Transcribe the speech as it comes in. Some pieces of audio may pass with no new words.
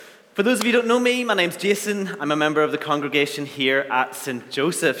For those of you who don't know me, my name's Jason. I'm a member of the congregation here at St.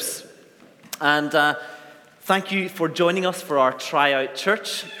 Joseph's. And thank you for joining us for our tryout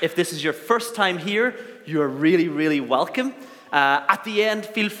church. If this is your first time here, you are really, really welcome. At the end,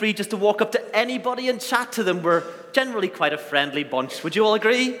 feel free just to walk up to anybody and chat to them. We're generally quite a friendly bunch. Would you all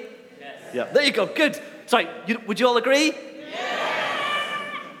agree? Yes. Yeah, there you go. Good. Sorry, would you all agree? Yes.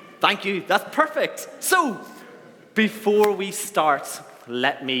 Thank you. That's perfect. So, before we start,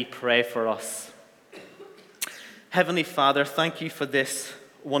 let me pray for us. Heavenly Father, thank you for this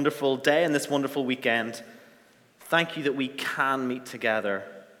wonderful day and this wonderful weekend. Thank you that we can meet together.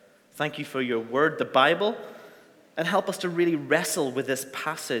 Thank you for your word, the Bible, and help us to really wrestle with this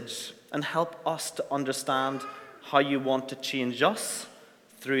passage and help us to understand how you want to change us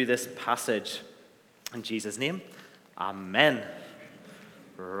through this passage. In Jesus' name, amen.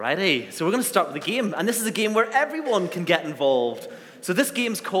 Righty, so we're going to start with a game, and this is a game where everyone can get involved. So this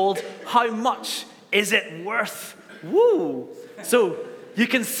game's called How Much Is It Worth? Woo! So you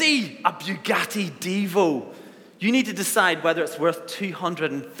can see a Bugatti Divo. You need to decide whether it's worth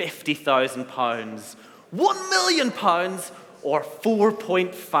 £250,000, £1 million, or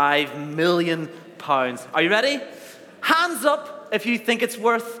 £4.5 million. Are you ready? Hands up if you think it's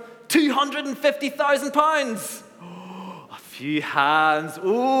worth £250,000. A few hands.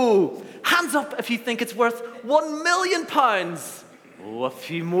 Ooh. Hands up if you think it's worth £1 million. Oh, a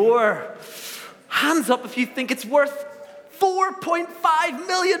few more. Hands up if you think it's worth £4.5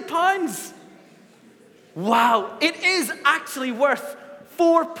 million. Wow, it is actually worth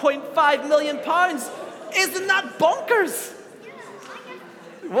 £4.5 million. Isn't that bonkers?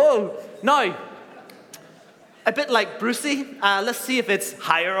 Whoa. Now, a bit like Brucey, let's see if it's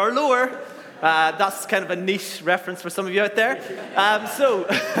higher or lower. That's kind of a niche reference for some of you out there.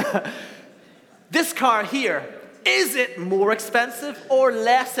 This car here, is it more expensive or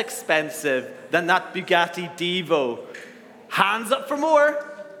less expensive than that Bugatti Divo? Hands up for more.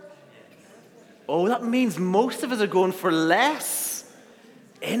 Oh, that means most of us are going for less.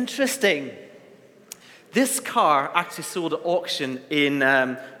 Interesting. This car actually sold at auction in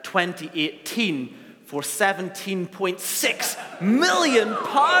 2018 for £17.6 million.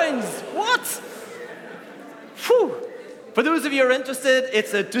 What? Whew. For those of you who are interested,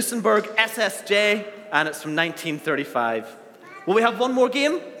 it's a Duesenberg SSJ, and it's from 1935. Will we have one more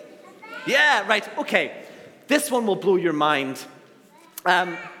game? Yeah, right, okay. This one will blow your mind.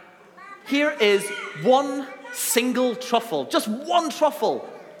 Here is one single truffle, just one truffle,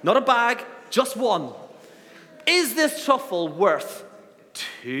 not a bag, just one. Is this truffle worth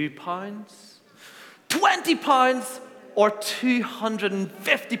 £2, £20, or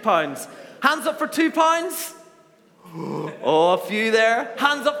 £250? Hands up for £2. Oh, a few there.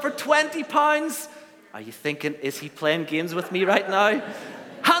 Hands up for £20. Are you thinking, is he playing games with me right now?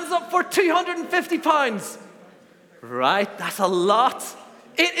 Hands up for £250. Right, that's a lot.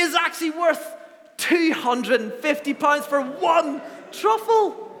 It is actually worth £250 for one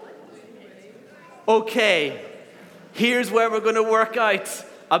truffle. Okay, here's where we're going to work out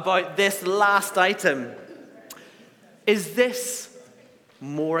about this last item. Is this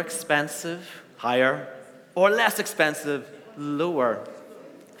more expensive, higher, or less expensive, lower?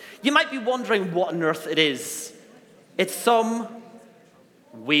 You might be wondering what on earth it is. It's some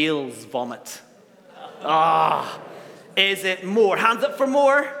whale's vomit. Is it more? Hands up for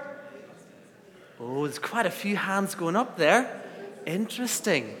more. Oh, there's quite a few hands going up there.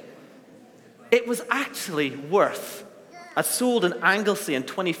 Interesting. It was actually worth, it sold in Anglesey in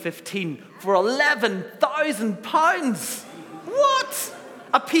 2015 for £11,000. What?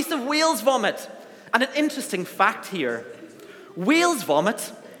 A piece of whale's vomit. And an interesting fact here. Whale's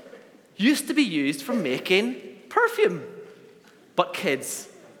vomit used to be used for making perfume. But kids,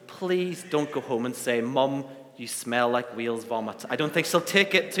 please don't go home and say, Mum, you smell like whale's vomit. I don't think she'll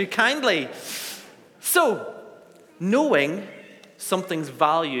take it too kindly. So, knowing something's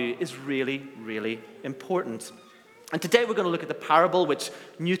value is really, really important. And today we're going to look at the parable which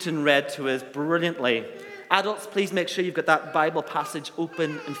Newton read to us brilliantly. Adults, please make sure you've got that Bible passage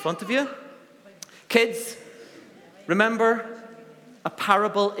open in front of you. Kids, remember, a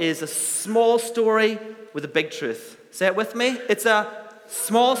parable is a small story with a big truth. Say it with me. It's a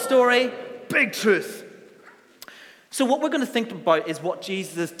small story, big truth. So what we're going to think about is what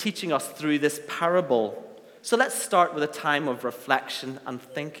Jesus is teaching us through this parable. So let's start with a time of reflection and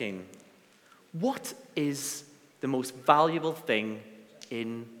thinking. What is the most valuable thing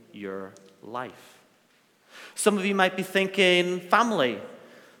in your life? Some of you might be thinking family.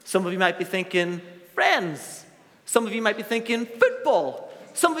 Some of you might be thinking friends. Some of you might be thinking football.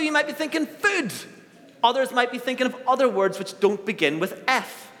 Some of you might be thinking food. Others might be thinking of other words which don't begin with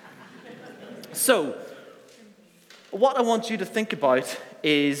F. So, what I want you to think about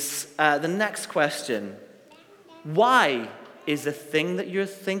is the next question. Why is the thing that you're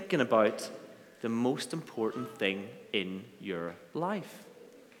thinking about the most important thing in your life?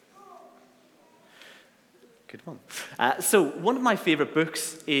 Good one. So one of my favorite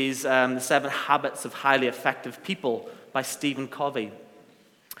books is The 7 Habits of Highly Effective People by Stephen Covey.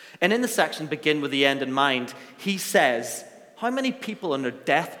 And in the section, Begin with the End in Mind, he says, how many people on their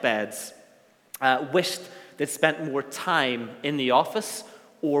deathbeds wished they'd spent more time in the office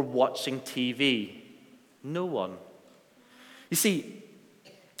or watching TV? No one. You see,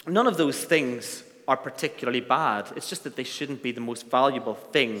 none of those things are particularly bad. It's just that they shouldn't be the most valuable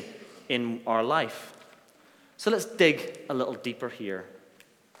thing in our life. So let's dig a little deeper here.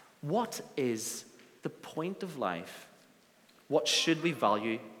 What is the point of life? What should we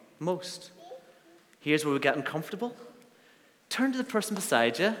value most? Here's where we get uncomfortable. Turn to the person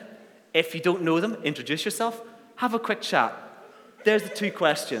beside you. If you don't know them, introduce yourself. Have a quick chat. There's the 2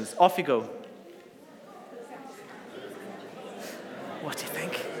 questions. Off you go. What do you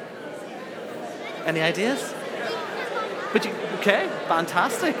think? Any ideas? Okay,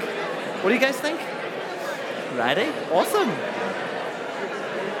 fantastic. What do you guys think? Ready? Awesome.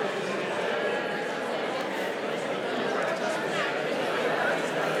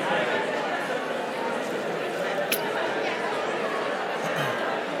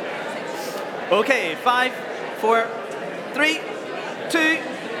 Okay, 5, 4, 3, 2,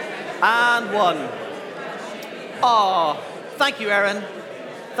 and 1. Oh, thank you, Erin.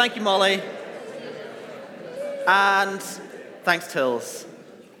 Thank you, Molly. And thanks, Tills.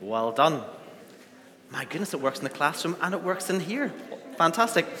 Well done. My goodness, it works in the classroom and it works in here.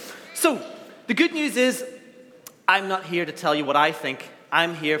 Fantastic. So, the good news is, I'm not here to tell you what I think.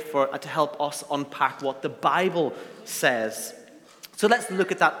 I'm here to help us unpack what the Bible says. So let's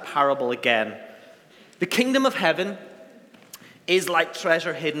look at that parable again. The kingdom of heaven is like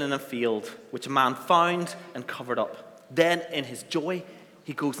treasure hidden in a field, which a man found and covered up. Then, in his joy,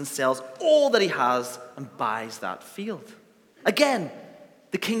 he goes and sells all that he has and buys that field. Again,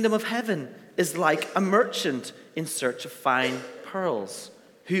 the kingdom of heaven is like a merchant in search of fine pearls,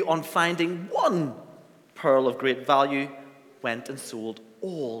 who on finding one pearl of great value, went and sold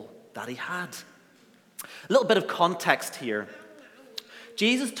all that he had. A little bit of context here.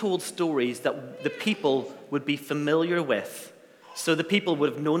 Jesus told stories that the people would be familiar with. So the people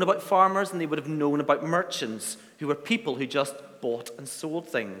would have known about farmers and they would have known about merchants, who were people who just bought and sold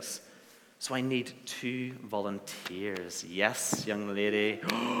things. So I need 2 volunteers. Yes, young lady.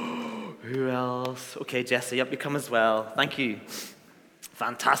 Who else? Okay, Jesse, up you come as well. Thank you.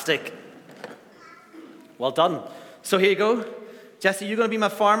 Fantastic. Well done. So here you go. Jesse, you're going to be my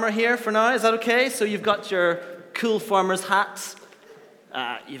farmer here for now. Is that okay? So you've got your cool farmer's hat.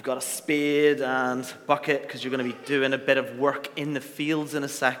 You've got a spade and bucket because you're going to be doing a bit of work in the fields in a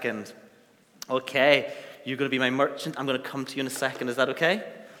second. Okay, you're going to be my merchant. I'm going to come to you in a second. Is that okay?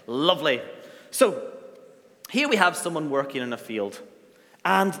 Lovely. So, here we have someone working in a field.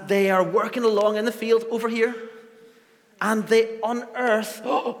 And they are working along in the field over here. And they unearth,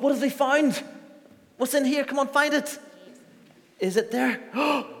 what have they found? What's in here? Come on, find it. Is it there?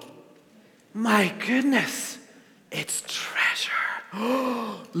 My goodness, it's treasure.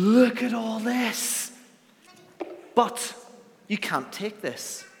 Look at all this. But you can't take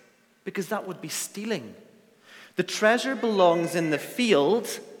this because that would be stealing. The treasure belongs in the field,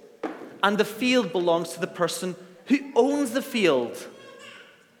 and the field belongs to the person who owns the field.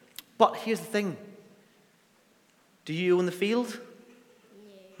 But here's the thing. Do you own the field?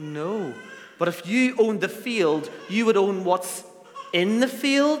 No. But if you owned the field, you would own what's in the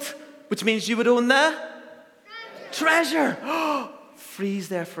field, which means you would own the treasure. Freeze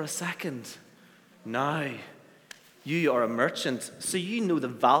there for a second. Now, you are a merchant, so you know the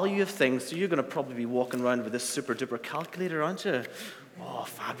value of things, so you're going to probably be walking around with this super-duper calculator, aren't you? Oh,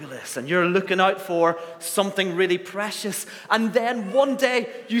 fabulous. And you're looking out for something really precious. And then one day,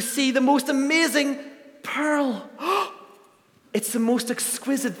 you see the most amazing pearl. It's the most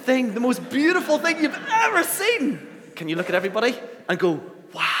exquisite thing, the most beautiful thing you've ever seen. Can you look at everybody and go,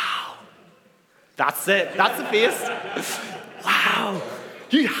 wow. That's it. That's the face. Wow.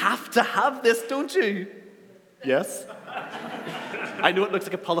 You have to have this, don't you? Yes? I know it looks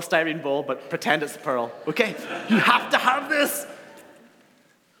like a polystyrene ball, but pretend it's a pearl. Okay? You have to have this.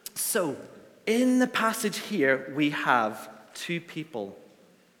 So, in the passage here, we have 2 people.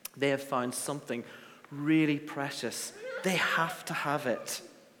 They have found something really precious. They have to have it.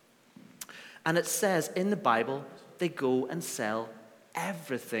 And it says in the Bible, they go and sell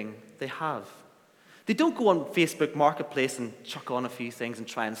everything they have. They don't go on Facebook Marketplace and chuck on a few things and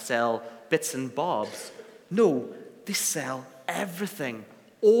try and sell bits and bobs. No, they sell everything,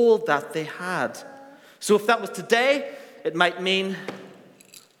 all that they had. So if that was today, it might mean,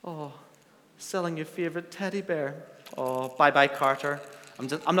 selling your favorite teddy bear. Oh, bye-bye, Carter. I'm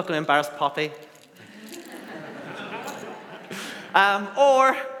not going to embarrass Poppy.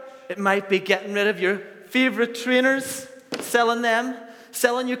 Or it might be getting rid of your favorite trainers, selling them,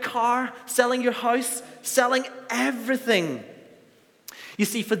 selling your car, selling your house, selling everything. You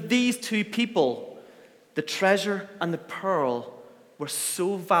see, for these two people, the treasure and the pearl were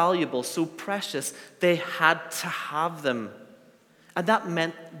so valuable, so precious, they had to have them. And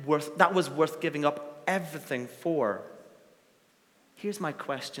that was worth giving up everything for. Here's my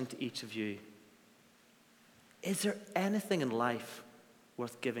question to each of you. Is there anything in life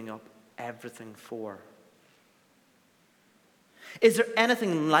worth giving up everything for? Is there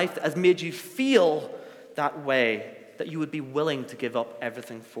anything in life that has made you feel that way, that you would be willing to give up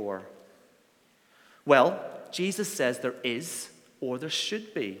everything for? Well, Jesus says there is, or there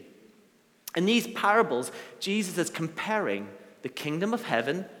should be. In these parables, Jesus is comparing the kingdom of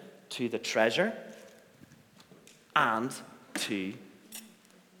heaven to the treasure and to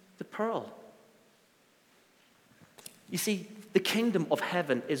the pearl. You see, the kingdom of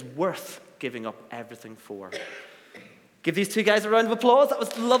heaven is worth giving up everything for. Give these two guys a round of applause. That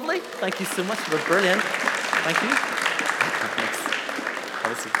was lovely. Thank you so much. You were brilliant. Thank you.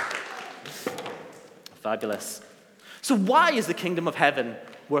 Thanks. Fabulous. So why is the kingdom of heaven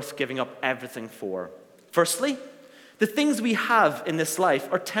worth giving up everything for? Firstly, the things we have in this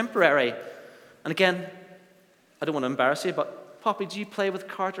life are temporary. And again, I don't want to embarrass you, but Poppy, do you play with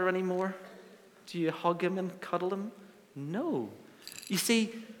Carter anymore? Do you hug him and cuddle him? No. You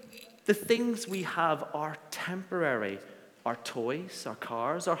see, the things we have are temporary. Our toys, our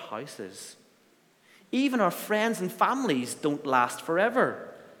cars, our houses. Even our friends and families don't last forever.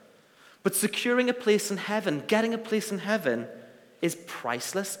 But securing a place in heaven, getting a place in heaven, is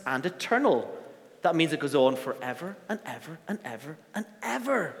priceless and eternal. That means it goes on forever and ever and ever and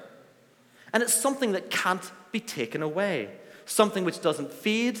ever. And it's something that can't be taken away. Something which doesn't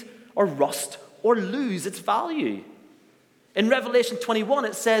fade or rust or lose its value. In Revelation 21,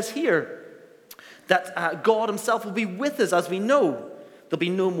 it says here that God himself will be with us, as we know. There'll be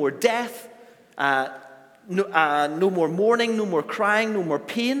no more death, no more mourning, no more crying, no more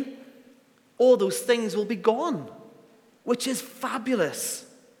pain. All those things will be gone, which is fabulous.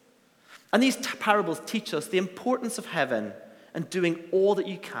 And these parables teach us the importance of heaven and doing all that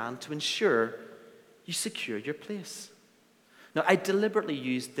you can to ensure you secure your place. Now, I deliberately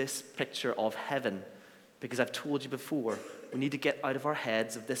used this picture of heaven because I've told you before, we need to get out of our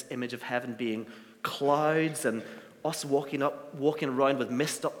heads of this image of heaven being clouds and us walking around with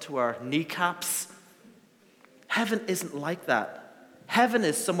mist up to our kneecaps. Heaven isn't like that. Heaven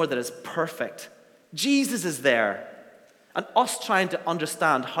is somewhere that is perfect. Jesus is there. And us trying to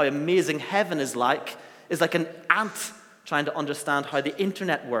understand how amazing heaven is like an ant trying to understand how the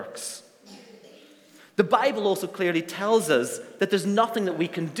internet works. The Bible also clearly tells us that there's nothing that we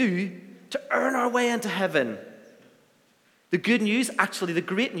can do to earn our way into heaven. The good news, actually the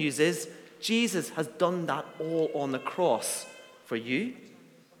great news is, Jesus has done that all on the cross for you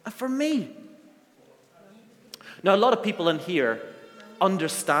and for me. Now, a lot of people in here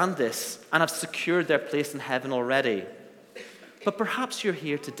understand this and have secured their place in heaven already. But perhaps you're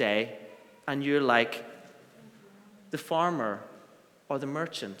here today and you're like the farmer or the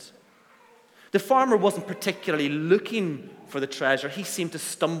merchant. The farmer wasn't particularly looking for the treasure. He seemed to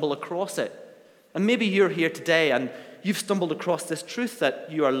stumble across it. And maybe you're here today and you've stumbled across this truth that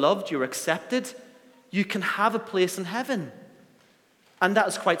you are loved, you're accepted, you can have a place in heaven. And that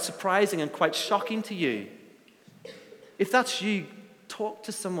is quite surprising and quite shocking to you. If that's you, talk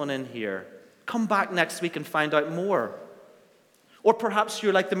to someone in here. Come back next week and find out more. Or perhaps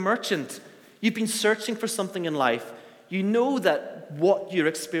you're like the merchant. You've been searching for something in life. You know that what you're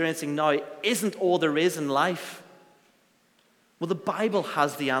experiencing now isn't all there is in life. Well, the Bible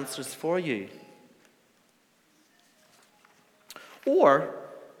has the answers for you. Or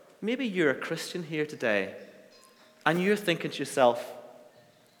maybe you're a Christian here today and you're thinking to yourself,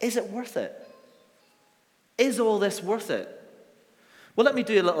 is it worth it? Is all this worth it? Well, let me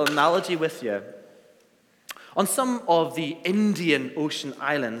do a little analogy with you. On some of the Indian Ocean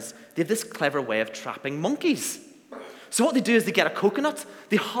islands, they have this clever way of trapping monkeys. So what they do is they get a coconut,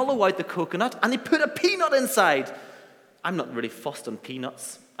 they hollow out the coconut, and they put a peanut inside. I'm not really fussed on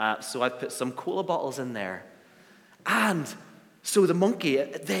peanuts, so I put some cola bottles in there. And so the monkey,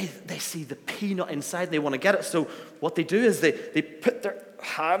 they see the peanut inside, and they want to get it. So what they do is they put their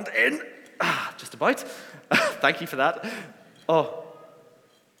hand in, Just about. Thank you for that. Oh,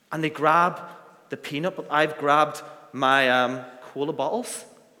 and they grab the peanut, but I've grabbed my cola bottles.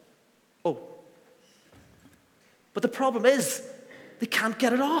 Oh. But the problem is, they can't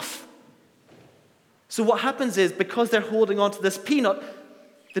get it off. So what happens is, because they're holding on to this peanut,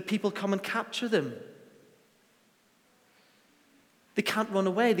 the people come and capture them. They can't run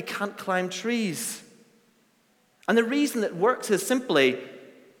away. They can't climb trees. And the reason it works is simply,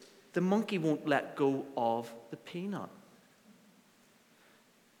 the monkey won't let go of the peanut.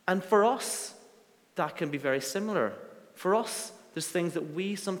 And for us, that can be very similar. For us, there's things that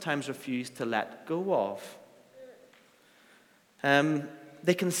we sometimes refuse to let go of.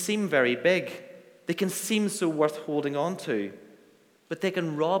 They can seem very big. They can seem so worth holding on to. But they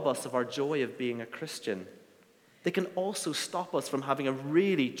can rob us of our joy of being a Christian. They can also stop us from having a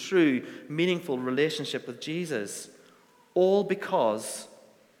really true, meaningful relationship with Jesus. All because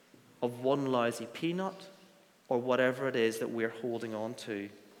of one lousy peanut or whatever it is that we're holding on to.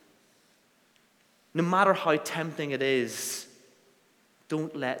 No matter how tempting it is,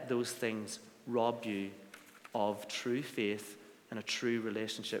 don't let those things rob you of true faith and a true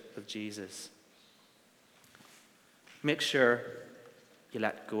relationship with Jesus. Make sure you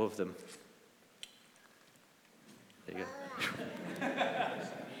let go of them. There you go.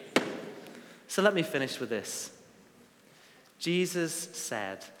 So let me finish with this. Jesus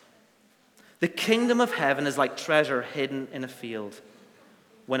said, "The kingdom of heaven is like treasure hidden in a field.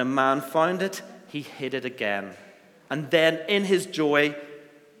 When a man found it, he hid it again. And then in his joy,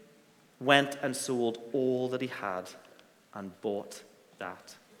 went and sold all that he had and bought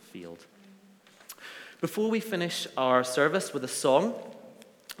that field." Before we finish our service with a song,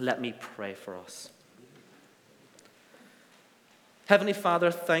 let me pray for us. Heavenly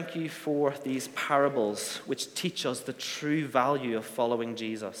Father, thank you for these parables which teach us the true value of following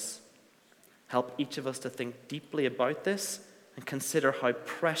Jesus. Help each of us to think deeply about this and consider how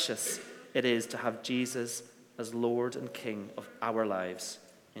precious it is to have Jesus as Lord and King of our lives.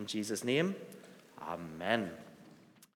 In Jesus' name, amen.